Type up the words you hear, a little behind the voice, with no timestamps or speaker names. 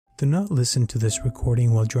Do not listen to this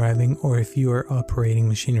recording while driving or if you are operating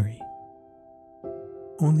machinery.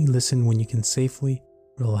 Only listen when you can safely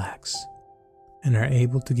relax and are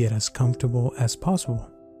able to get as comfortable as possible.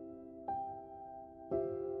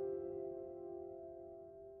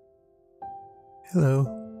 Hello,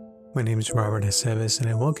 my name is Robert Aceves and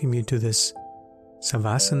I welcome you to this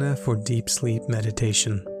Savasana for Deep Sleep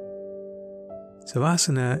meditation.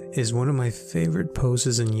 Savasana is one of my favorite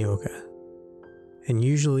poses in yoga, and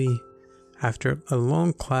usually after a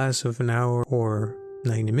long class of an hour or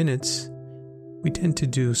 90 minutes, we tend to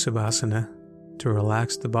do Savasana to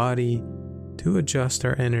relax the body, to adjust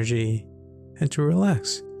our energy, and to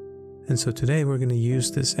relax. And so today we're going to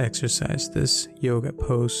use this exercise, this yoga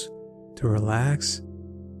pose, to relax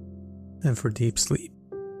and for deep sleep.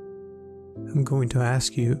 I'm going to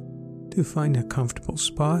ask you to find a comfortable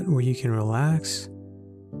spot where you can relax,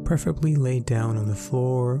 preferably lay down on the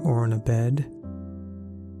floor or on a bed,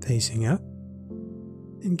 facing up,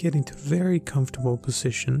 and get into a very comfortable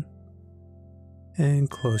position, and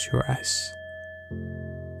close your eyes.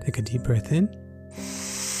 Take a deep breath in,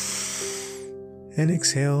 and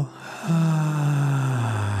exhale.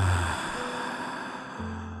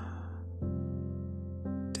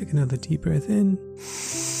 Take another deep breath in.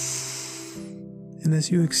 And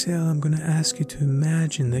as you exhale, I'm going to ask you to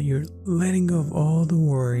imagine that you're letting go of all the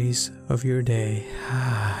worries of your day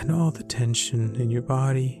and all the tension in your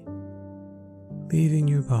body, leaving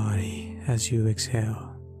your body as you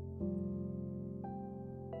exhale.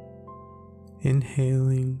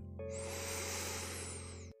 Inhaling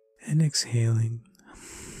and exhaling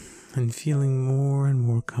and feeling more and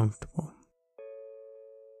more comfortable.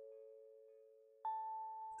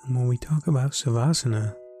 And when we talk about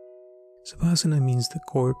Savasana, Savasana means the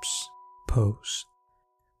corpse pose,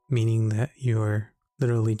 meaning that you're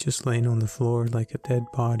literally just laying on the floor like a dead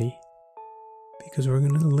body, because we're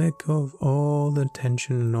going to let go of all the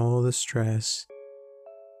tension and all the stress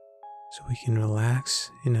so we can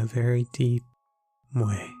relax in a very deep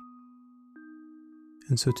way.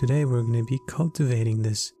 And so today we're going to be cultivating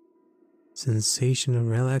this sensation of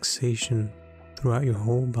relaxation throughout your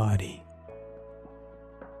whole body.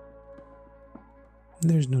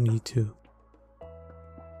 There's no need to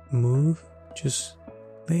move, just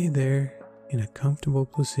lay there in a comfortable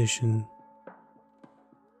position,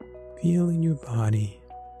 feeling your body,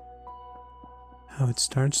 how it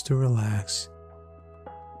starts to relax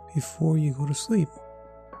before you go to sleep.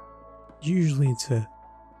 Usually it's a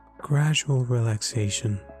gradual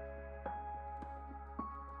relaxation,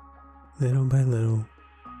 little by little,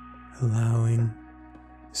 allowing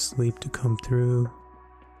sleep to come through.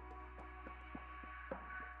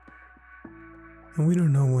 And we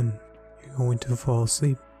don't know when you're going to fall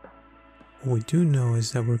asleep. What we do know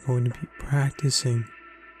is that we're going to be practicing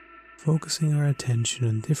focusing our attention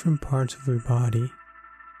on different parts of your body.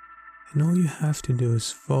 And all you have to do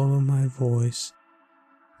is follow my voice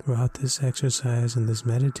throughout this exercise and this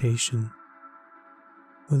meditation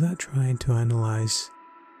without trying to analyze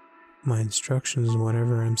my instructions,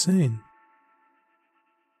 whatever I'm saying.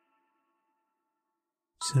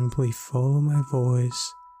 Simply follow my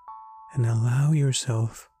voice and allow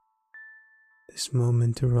yourself this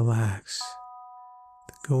moment to relax,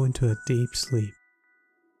 to go into a deep sleep.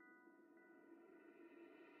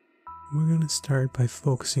 We're going to start by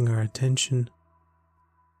focusing our attention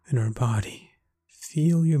in our body.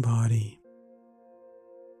 Feel your body.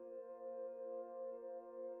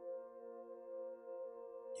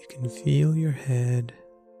 You can feel your head,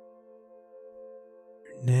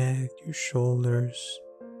 your neck, your shoulders,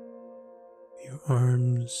 your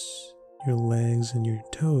arms, your legs, and your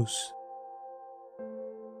toes.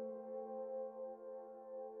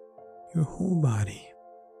 Your whole body.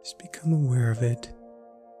 Just become aware of it.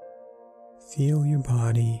 Feel your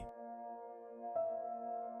body.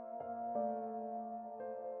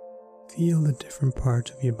 Feel the different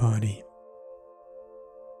parts of your body.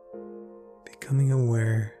 Becoming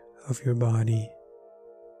aware of your body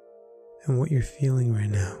and what you're feeling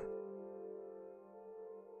right now.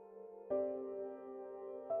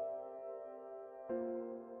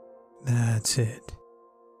 That's it.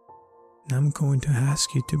 Now I'm going to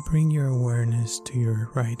ask you to bring your awareness to your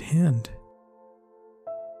right hand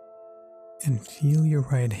and feel your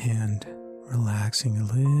right hand relaxing a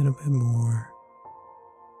little bit more.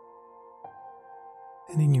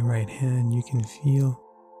 And in your right hand you can feel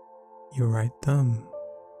your right thumb,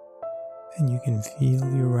 and you can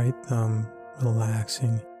feel your right thumb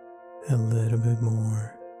relaxing a little bit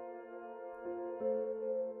more.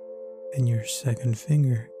 And your second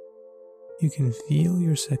finger, you can feel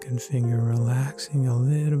your second finger relaxing a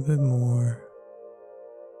little bit more.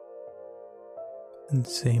 And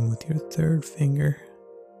same with your third finger.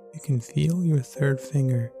 You can feel your third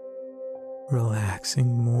finger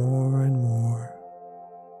relaxing more and more.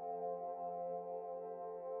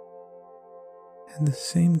 And the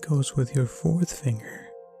same goes with your fourth finger.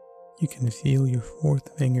 You can feel your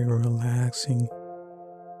fourth finger relaxing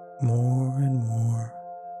more and more.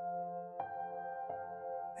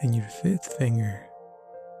 And your fifth finger,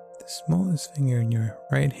 the smallest finger in your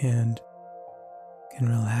right hand, can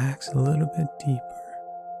relax a little bit deeper.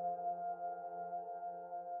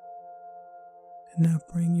 And now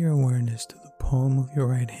bring your awareness to the palm of your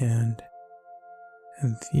right hand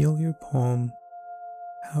and feel your palm,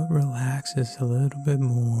 how it relaxes a little bit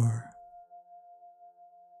more.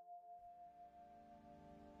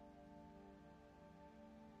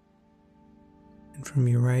 And from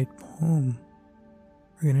your right palm,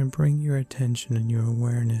 we're going to bring your attention and your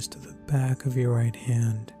awareness to the back of your right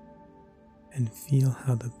hand and feel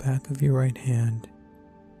how the back of your right hand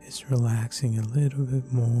is relaxing a little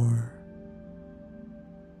bit more.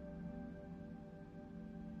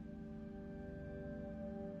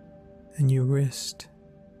 And your wrist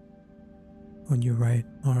on your right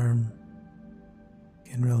arm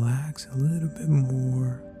can relax a little bit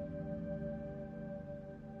more.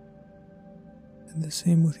 And the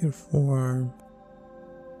same with your forearm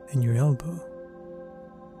and your elbow.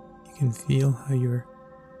 You can feel how your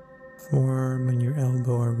forearm and your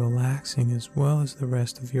elbow are relaxing as well as the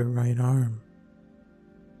rest of your right arm.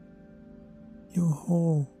 Your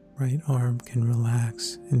whole right arm can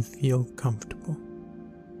relax and feel comfortable,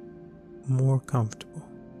 more comfortable.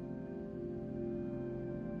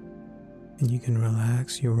 And you can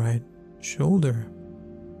relax your right shoulder,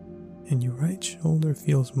 and your right shoulder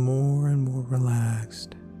feels more and more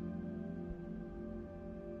relaxed.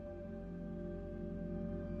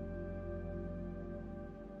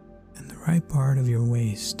 And the right part of your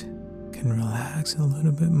waist can relax a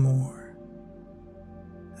little bit more,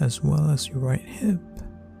 as well as your right hip.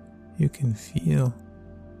 You can feel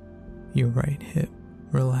your right hip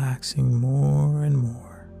relaxing more and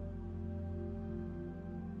more.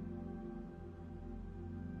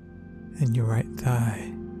 And your right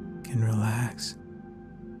thigh can relax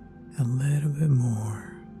a little bit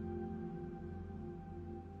more.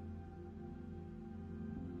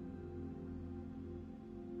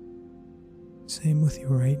 Same with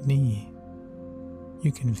your right knee.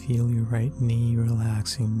 You can feel your right knee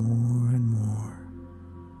relaxing more and more.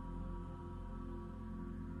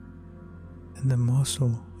 And the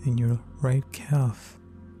muscle in your right calf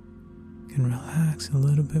can relax a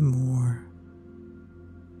little bit more,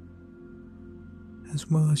 as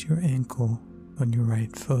well as your ankle on your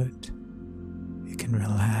right foot. It can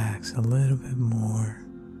relax a little bit more.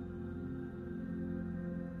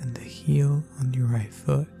 And the heel on your right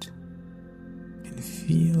foot can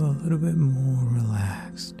feel a little bit more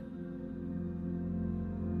relaxed.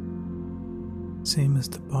 Same as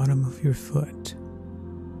the bottom of your foot.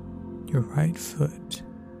 Your right foot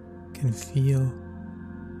can feel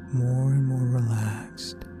more and more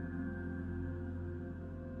relaxed.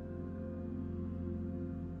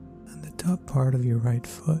 And the top part of your right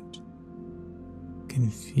foot can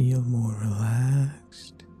feel more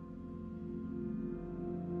relaxed.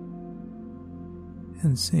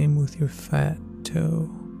 And same with your fat toe,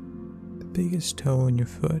 the biggest toe in your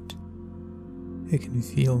foot. It can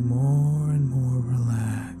feel more and more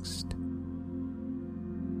relaxed.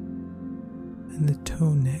 And the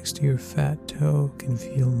toe next to your fat toe can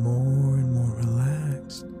feel more and more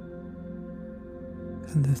relaxed.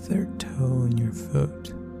 And the third toe in your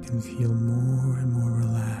foot can feel more and more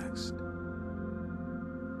relaxed.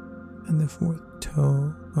 And the fourth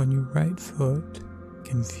toe on your right foot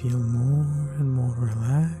can feel more and more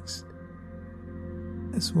relaxed,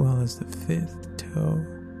 as well as the fifth toe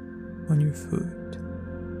on your foot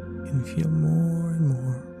can feel more and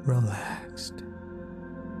more relaxed.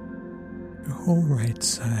 Your whole right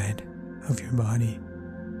side of your body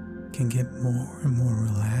can get more and more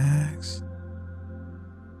relaxed.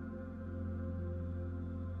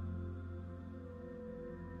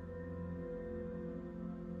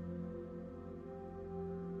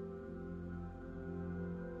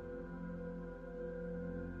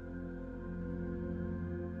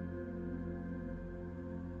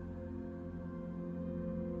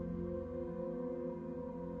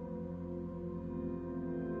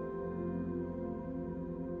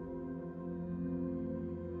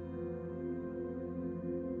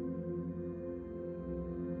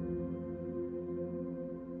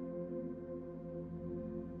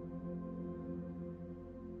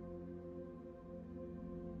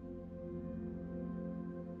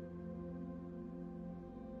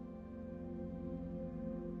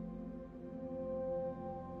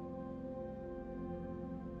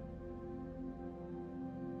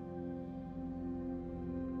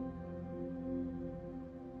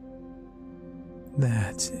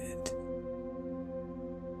 That's it.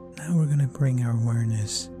 Now we're going to bring our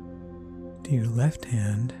awareness to your left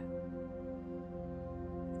hand.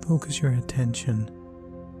 Focus your attention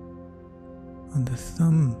on the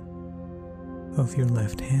thumb of your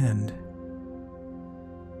left hand,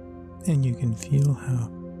 and you can feel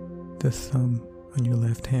how the thumb on your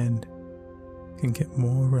left hand can get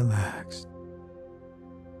more relaxed.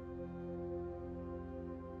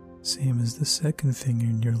 Same as the second finger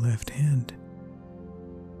in your left hand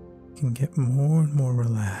can get more and more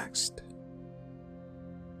relaxed.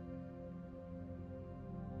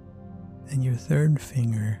 And your third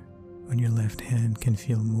finger on your left hand can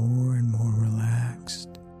feel more and more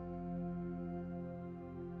relaxed,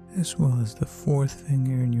 as well as the fourth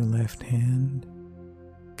finger in your left hand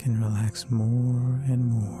can relax more and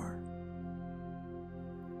more.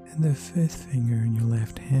 And the fifth finger in your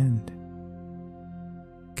left hand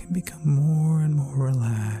can become more and more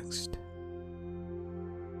relaxed,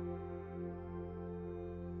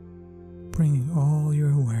 bringing all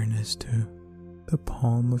your awareness to the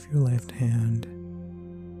palm of your left hand,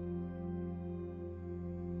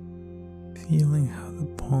 feeling how the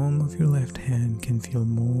palm of your left hand can feel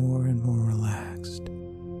more and more relaxed,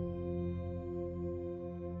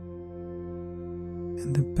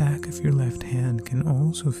 and the back of your left hand can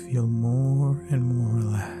also feel more and more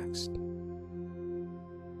relaxed,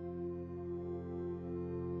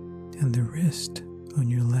 and the wrist on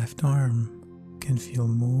your left arm can feel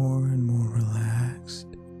more and more relaxed,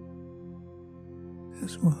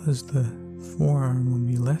 as well as the forearm on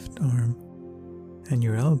your left arm and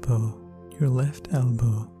your elbow, your left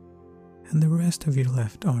elbow, and the rest of your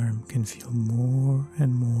left arm can feel more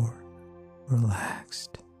and more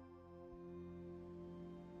relaxed.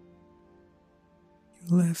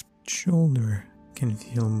 Your left shoulder can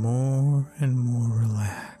feel more and more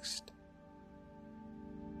relaxed,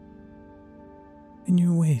 and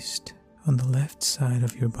your waist on the left side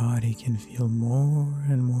of your body can feel more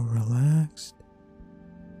and more relaxed,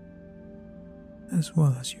 as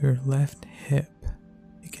well as your left hip.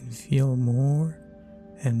 It can feel more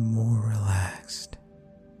and more relaxed,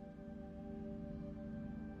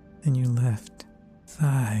 and your left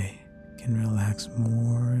thigh can relax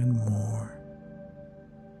more and more,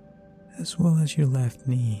 as well as your left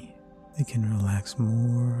knee. It can relax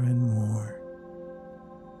more and more,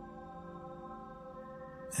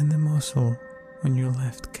 and the muscle on your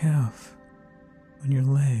left calf, on your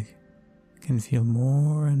leg, can feel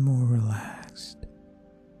more and more relaxed.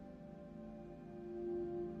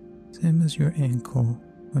 Same as your ankle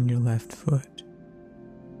on your left foot,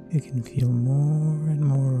 it can feel more and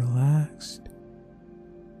more relaxed,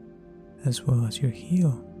 as well as your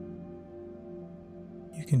heel.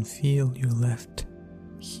 You can feel your left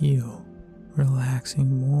heel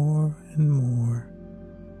relaxing more and more,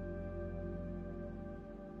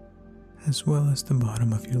 as well as the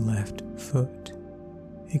bottom of your left foot.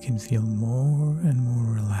 It can feel more and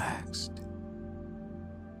more relaxed,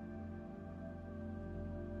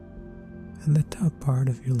 and the top part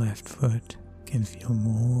of your left foot can feel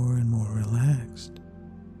more and more relaxed,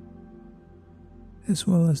 as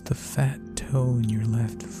well as the fat toe in your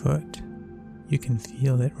left foot. You can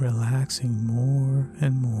feel it relaxing more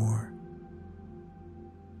and more,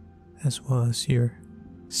 as well as your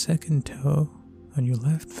second toe on your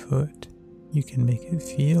left foot. You can make it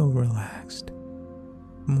feel relaxed,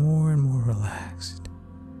 more and more relaxed.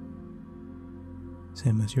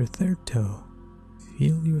 Same as your third toe.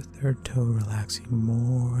 Feel your third toe relaxing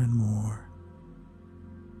more and more.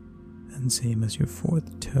 And same as your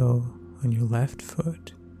fourth toe on your left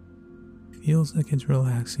foot. Feels like it's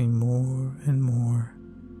relaxing more and more.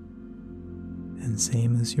 And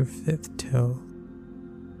same as your fifth toe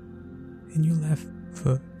in your left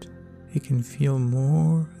foot. It can feel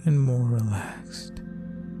more and more relaxed.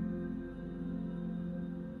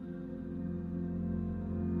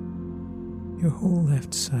 Your whole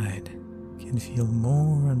left side can feel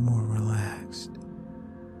more and more relaxed.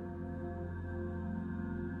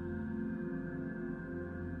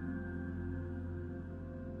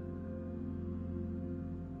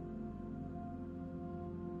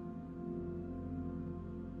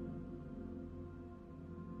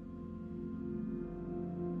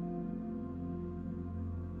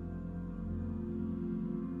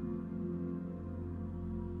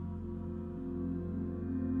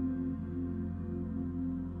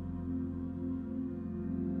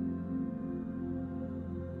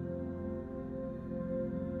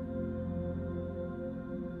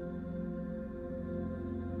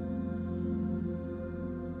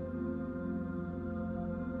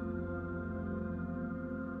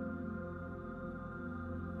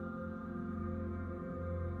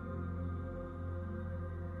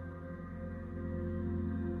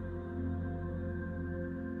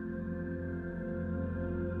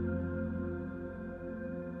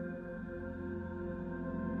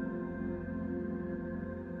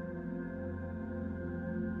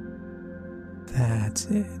 That's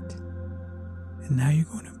it. And now you're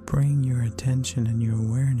going to bring your attention and your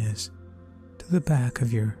awareness to the back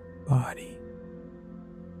of your body.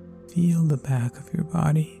 Feel the back of your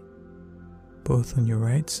body, both on your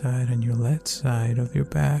right side and your left side of your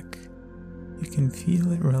back. You can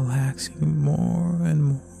feel it relaxing more and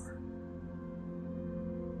more.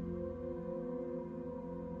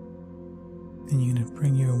 And you're going to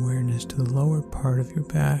bring your awareness to the lower part of your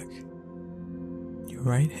back, your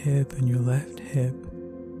right hip and your left hip,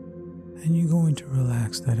 and you're going to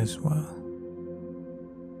relax that as well.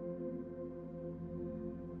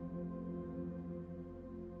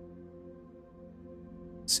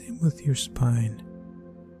 Same with your spine,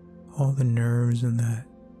 all the nerves in that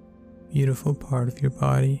beautiful part of your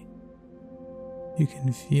body. You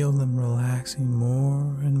can feel them relaxing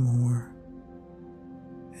more and more.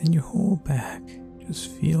 And your whole back just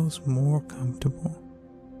feels more comfortable.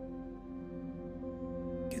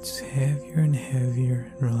 It gets heavier and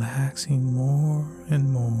heavier and relaxing more and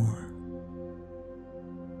more.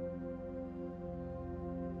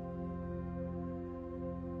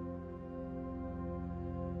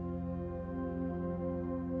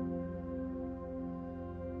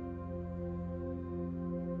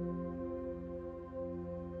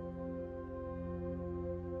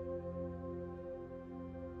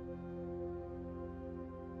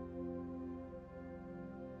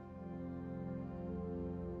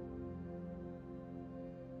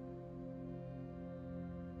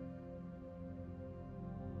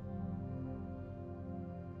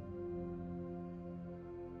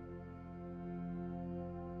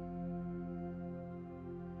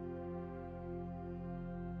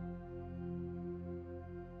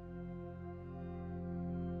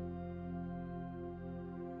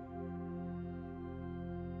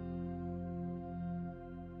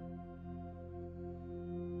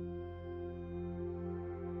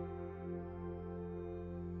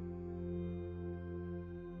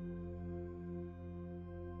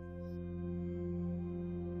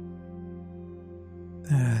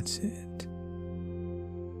 That's it.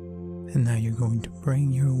 And now you're going to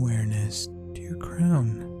bring your awareness to your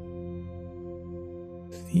crown.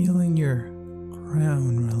 Feeling your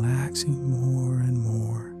crown relaxing more and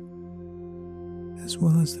more, as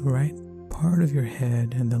well as the right part of your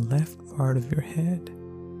head and the left part of your head,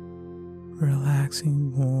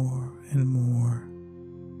 relaxing more and more.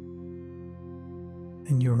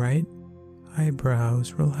 And your right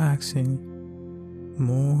eyebrows relaxing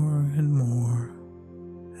more and more,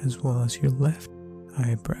 as well as your left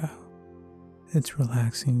eyebrow. It's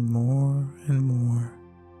relaxing more and more.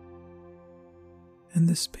 And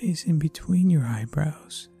the space in between your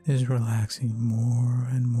eyebrows is relaxing more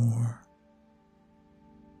and more.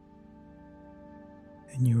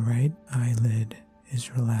 And your right eyelid is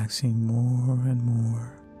relaxing more and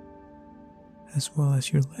more, as well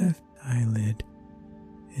as your left eyelid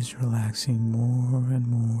is relaxing more and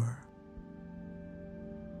more.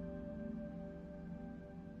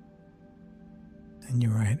 And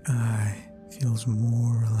your right eye feels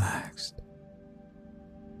more relaxed.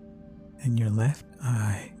 And your left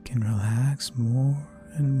eye can relax more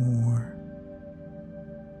and more,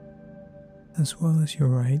 as well as your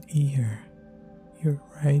right ear. Your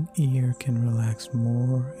right ear can relax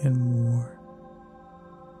more and more,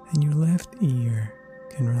 and your left ear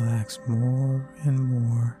can relax more and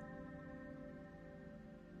more.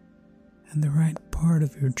 And the right part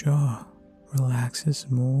of your jaw relaxes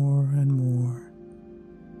more and more,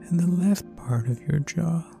 and the left part of your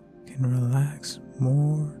jaw can relax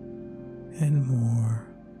more and more.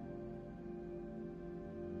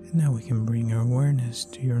 And now we can bring our awareness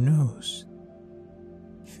to your nose.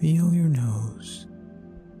 Feel your nose,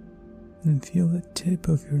 and feel the tip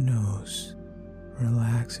of your nose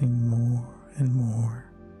relaxing more and more.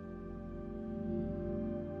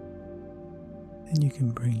 And you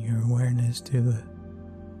can bring your awareness to the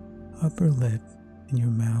upper lip in your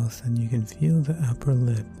mouth, and you can feel the upper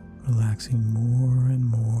lip relaxing more and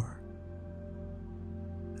more.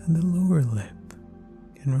 And the lower lip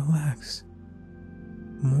can relax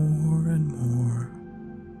more and more.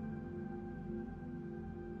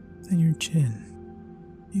 And your chin,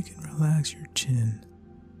 you can relax your chin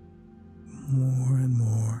more and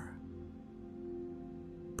more,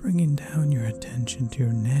 bringing down your attention to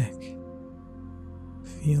your neck,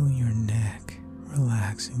 feeling your neck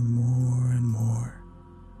relaxing more and more,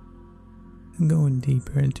 and going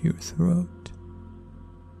deeper into your throat.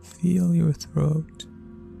 Feel your throat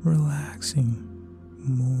relaxing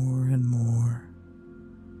more and more.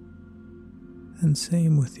 And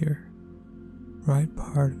same with your right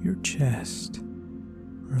part of your chest,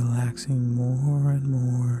 relaxing more and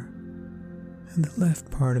more. And the left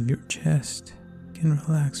part of your chest can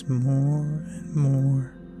relax more and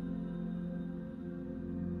more.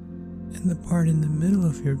 And the part in the middle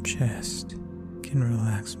of your chest can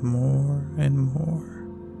relax more and more.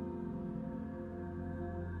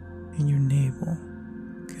 And your navel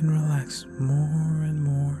can relax more and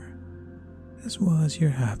more, as well as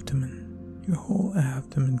your abdomen. Your whole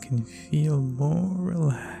abdomen can feel more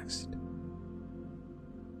relaxed.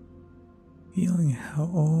 Feeling how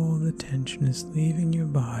all the tension is leaving your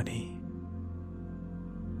body.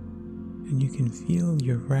 And you can feel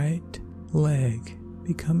your right leg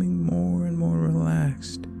becoming more and more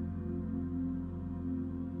relaxed,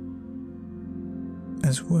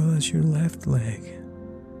 as well as your left leg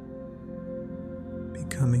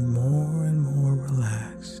becoming more and more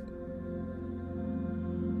relaxed.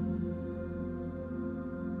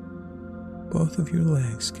 Both of your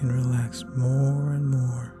legs can relax more and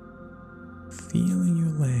more, feeling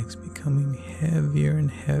your legs becoming heavier and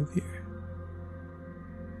heavier.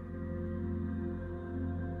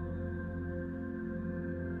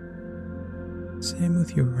 Same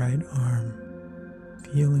with your right arm,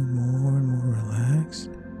 feeling more and more relaxed,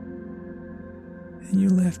 and your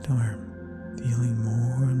left arm feeling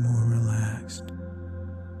more and more relaxed.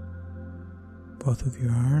 Both of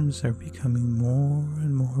your arms are becoming more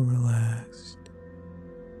and more relaxed.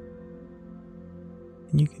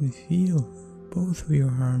 And you can feel both of your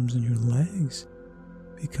arms and your legs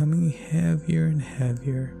becoming heavier and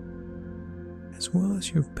heavier, as well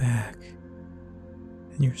as your back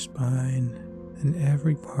and your spine and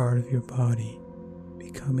every part of your body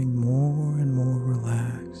becoming more and more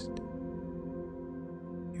relaxed.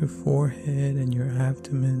 Your forehead and your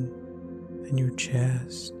abdomen and your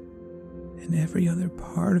chest and every other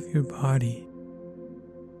part of your body,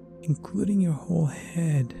 including your whole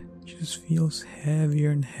head, just feels heavier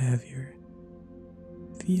and heavier.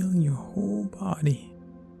 Feeling your whole body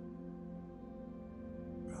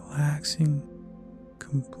relaxing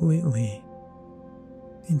completely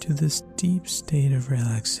into this deep state of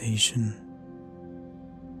relaxation.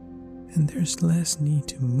 And there's less need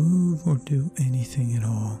to move or do anything at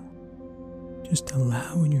all. Just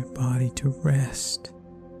allowing your body to rest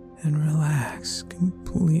and relax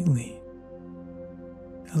completely.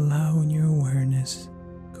 Allowing your awareness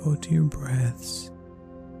go to your breaths,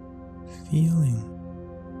 feeling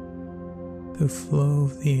the flow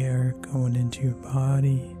of the air going into your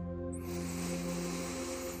body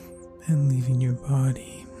and leaving your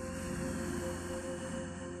body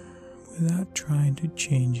without trying to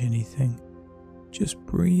change anything, just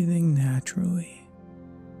breathing naturally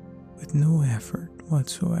with no effort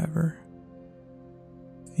whatsoever.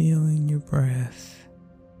 Feeling your breath,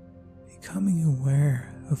 becoming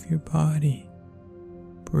aware of your body,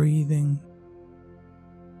 breathing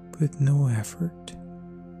with no effort,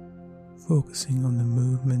 focusing on the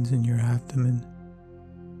movements in your abdomen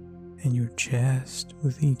and your chest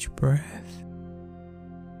with each breath,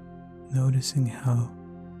 noticing how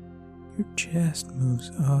your chest moves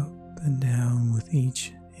up and down with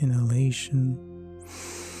each inhalation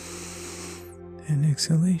and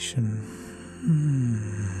exhalation.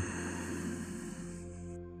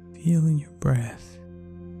 Feeling your breath,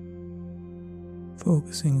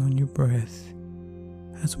 focusing on your breath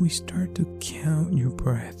as we start to count your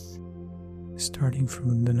breath, starting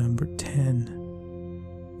from the number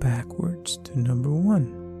 10 backwards to number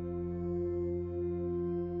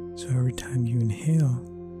 1. So every time you inhale,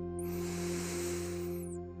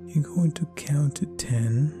 you're going to count to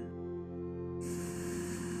 10,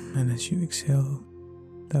 and as you exhale,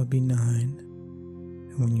 that'll be 9.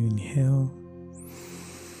 And when you inhale,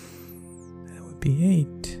 that would be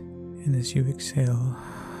 8. And as you exhale,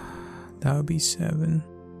 that would be 7,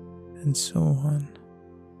 and so on.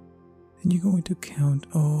 And you're going to count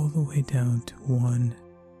all the way down to 1.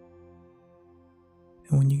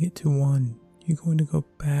 And when you get to 1, you're going to go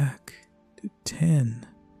back to 10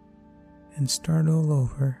 and start all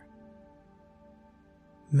over,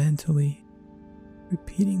 mentally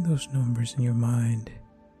repeating those numbers in your mind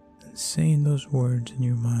and saying those words in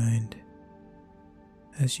your mind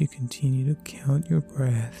as you continue to count your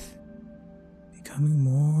breath, becoming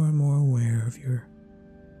more and more aware of your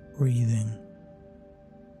breathing,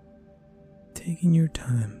 taking your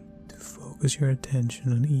time to focus your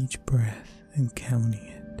attention on each breath and counting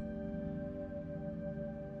it.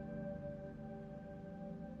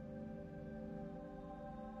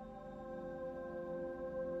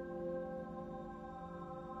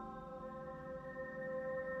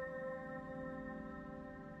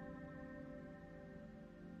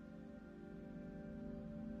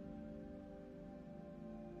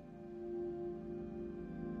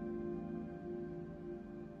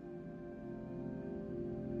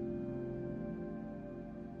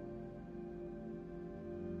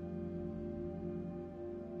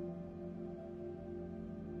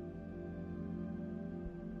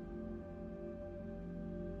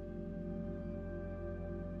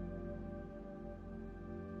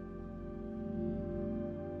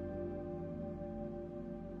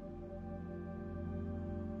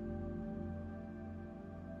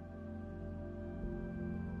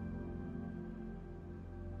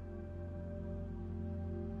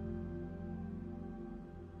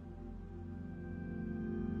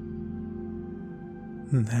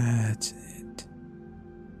 That's it.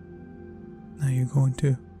 Now you're going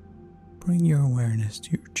to bring your awareness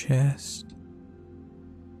to your chest.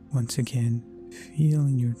 Once again,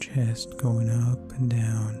 feeling your chest going up and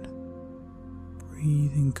down.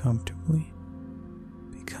 Breathing comfortably.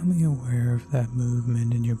 Becoming aware of that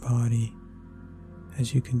movement in your body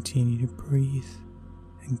as you continue to breathe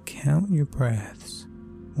and count your breaths.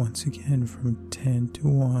 Once again from 10 to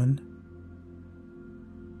 1.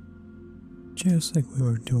 Just like we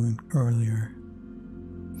were doing earlier.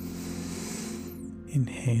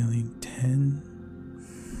 Inhaling 10,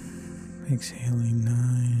 exhaling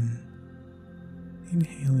 9,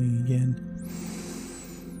 inhaling again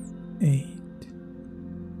 8,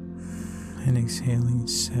 and exhaling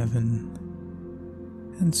 7,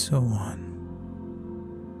 and so on.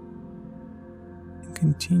 And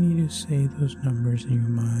continue to say those numbers in your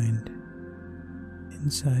mind,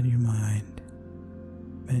 inside your mind,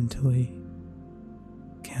 mentally,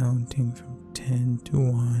 counting from 10 to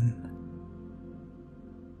 1.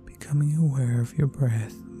 Becoming aware of your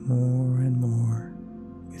breath more and more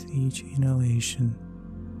with each inhalation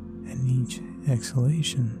and each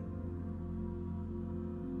exhalation.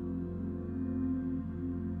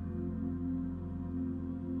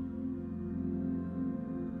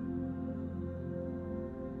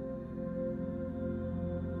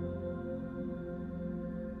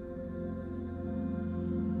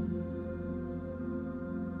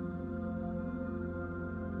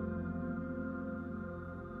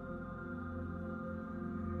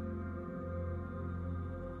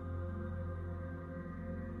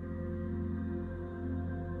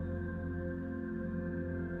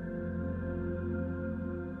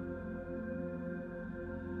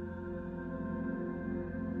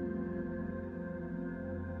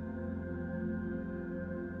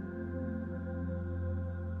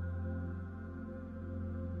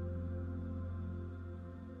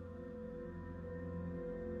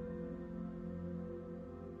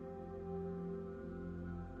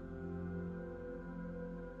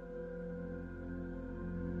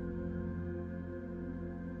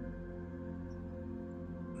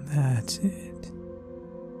 That's it.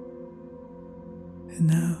 And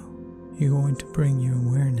now you're going to bring your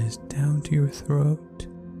awareness down to your throat.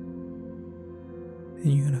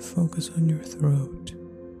 And you're going to focus on your throat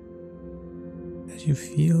as you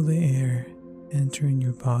feel the air entering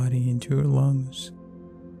your body into your lungs,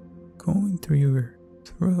 going through your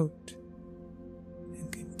throat.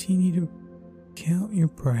 And continue to count your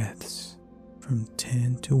breaths from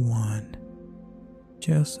 10 to 1,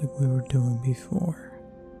 just like we were doing before.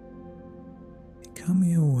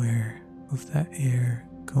 Becoming aware of that air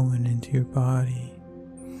going into your body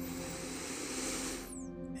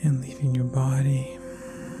and leaving your body,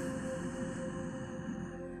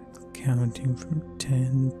 counting from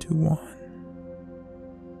 10 to 1.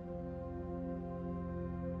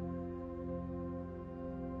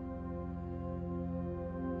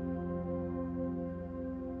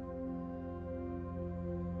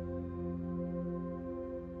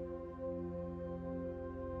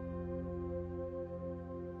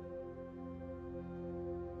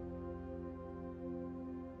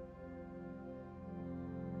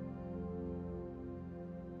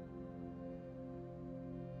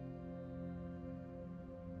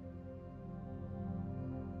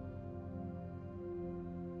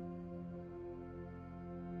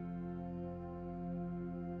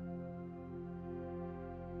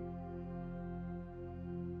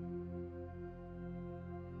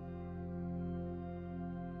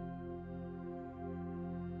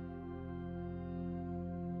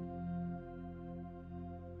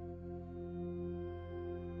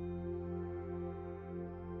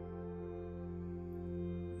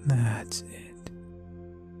 That's it.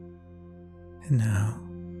 And now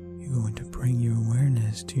you're going to bring your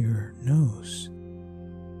awareness to your nose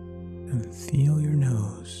and feel your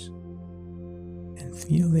nose and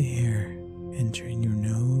feel the air entering your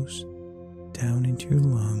nose down into your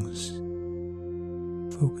lungs,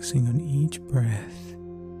 focusing on each breath,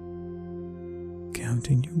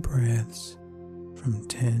 counting your breaths from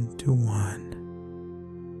 10 to 1,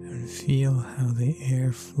 and feel how the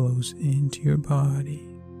air flows into your body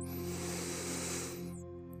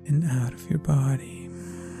and out of your body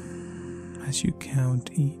as you count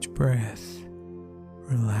each breath,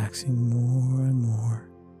 relaxing more and more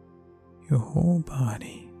your whole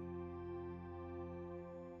body.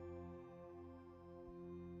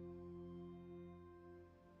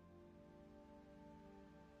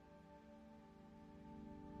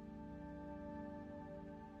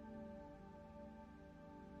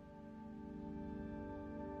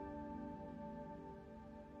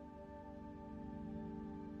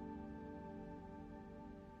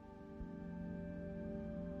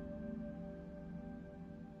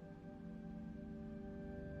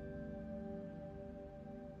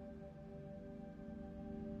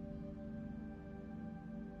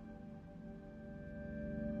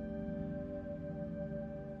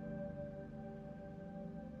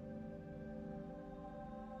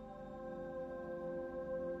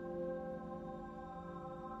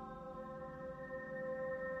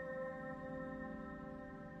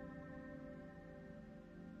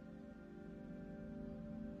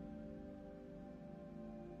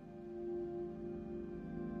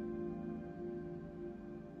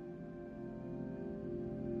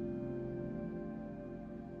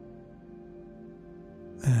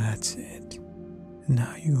 That's it. And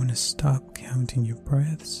now you're going to stop counting your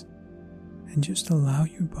breaths and just allow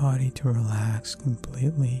your body to relax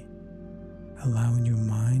completely, allowing your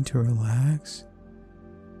mind to relax,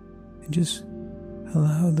 and just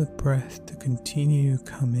allow the breath to continue to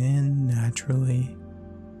come in naturally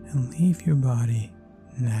and leave your body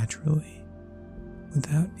naturally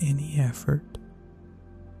without any effort.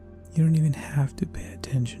 You don't even have to pay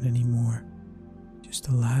attention anymore. Just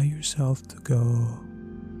allow yourself to go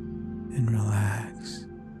and relax,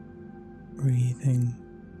 breathing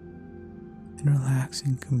and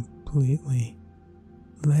relaxing completely,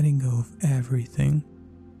 letting go of everything,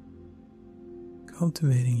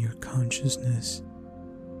 cultivating your consciousness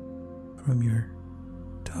from your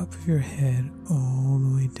top of your head all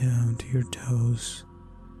the way down to your toes,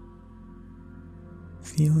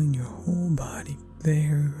 feeling your whole body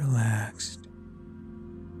very relaxed,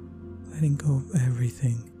 letting go of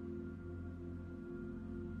everything,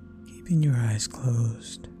 keeping your eyes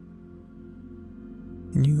closed.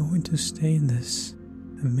 And you're going to stay in this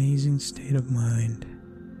amazing state of mind,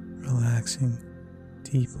 relaxing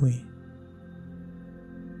deeply,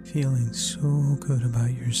 feeling so good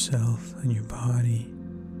about yourself and your body,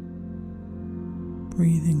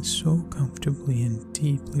 breathing so comfortably and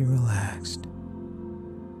deeply relaxed,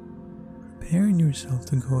 preparing yourself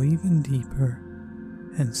to go even deeper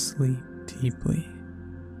and sleep deeply,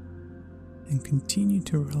 and continue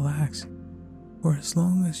to relax for as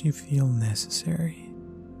long as you feel necessary.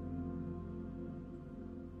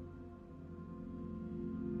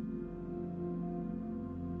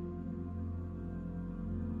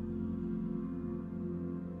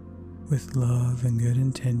 With love and good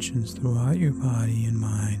intentions throughout your body and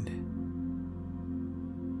mind,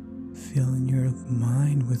 filling your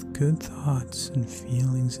mind with good thoughts and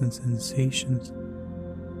feelings and sensations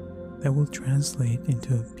that will translate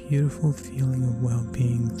into a beautiful feeling of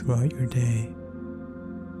well-being throughout your day.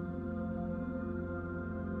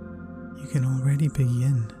 You can already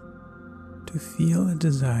begin to feel a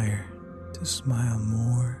desire to smile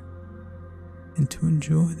more and to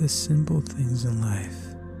enjoy the simple things in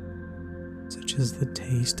life, such as the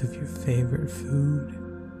taste of your favorite food,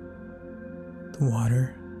 the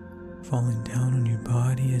water falling down on your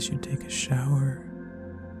body as you take a shower,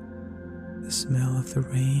 the smell of the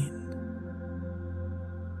rain,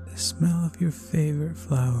 the smell of your favorite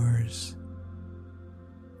flowers,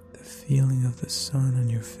 the feeling of the sun on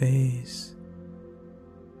your face,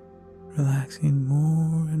 relaxing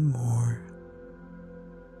more and more,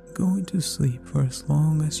 going to sleep for as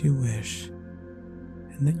long as you wish,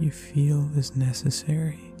 and that you feel is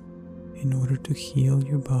necessary in order to heal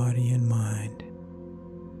your body and mind.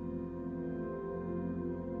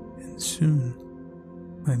 And soon,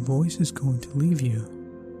 my voice is going to leave you,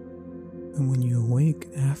 and when you awake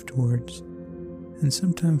afterwards, and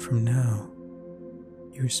sometime from now,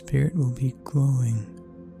 your spirit will be glowing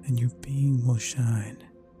and your being will shine.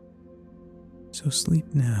 So sleep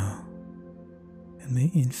now, and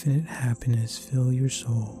may infinite happiness fill your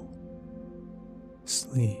soul.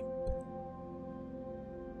 Sleep.